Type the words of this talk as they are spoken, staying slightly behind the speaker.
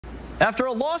After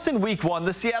a loss in Week 1,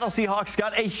 the Seattle Seahawks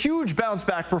got a huge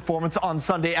bounce-back performance on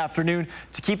Sunday afternoon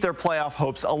to keep their playoff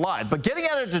hopes alive. But getting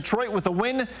out of Detroit with a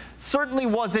win certainly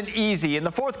wasn't easy. In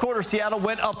the fourth quarter, Seattle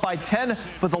went up by 10,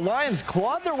 but the Lions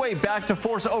clawed their way back to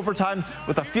force overtime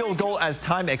with a field goal as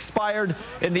time expired.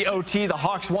 In the OT, the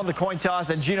Hawks won the coin toss,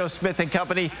 and Geno Smith and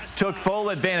company took full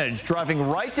advantage, driving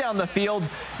right down the field.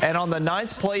 And on the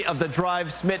 9th play of the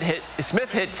drive, Smith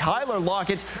hit Tyler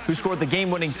Lockett, who scored the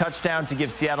game-winning touchdown to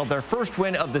give Seattle their first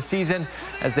win of the season,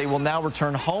 as they will now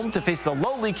return home to face the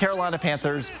lowly Carolina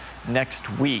Panthers next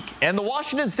week. And the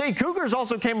Washington State Cougars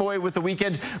also came away with the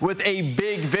weekend with a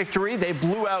big victory. They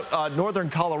blew out Northern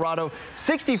Colorado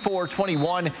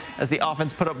 64-21 as the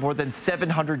offense put up more than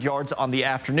 700 yards on the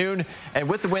afternoon. And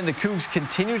with the win, the Cougs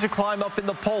continue to climb up in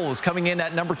the polls, coming in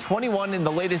at number 21 in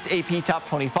the latest AP Top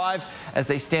 25 as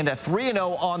they stand at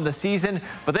 3-0 on the season.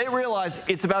 But they realize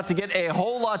it's about to get a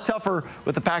whole lot tougher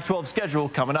with the Pac-12 schedule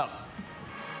coming up.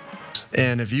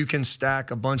 And if you can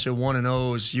stack a bunch of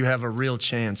 1-0s, you have a real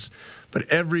chance. But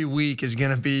every week is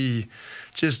going to be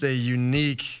just a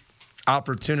unique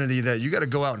opportunity that you got to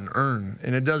go out and earn.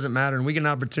 And it doesn't matter. And we get an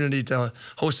opportunity to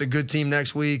host a good team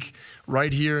next week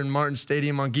right here in Martin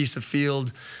Stadium on Gisa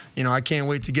Field. You know, I can't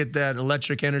wait to get that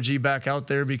electric energy back out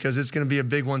there because it's going to be a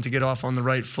big one to get off on the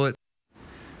right foot.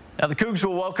 Now, the Cougs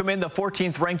will welcome in the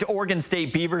 14th-ranked Oregon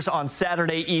State Beavers on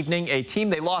Saturday evening, a team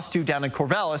they lost to down in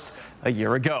Corvallis a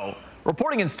year ago.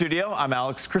 Reporting in studio, I'm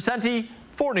Alex Crescenti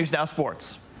for News Now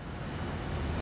Sports.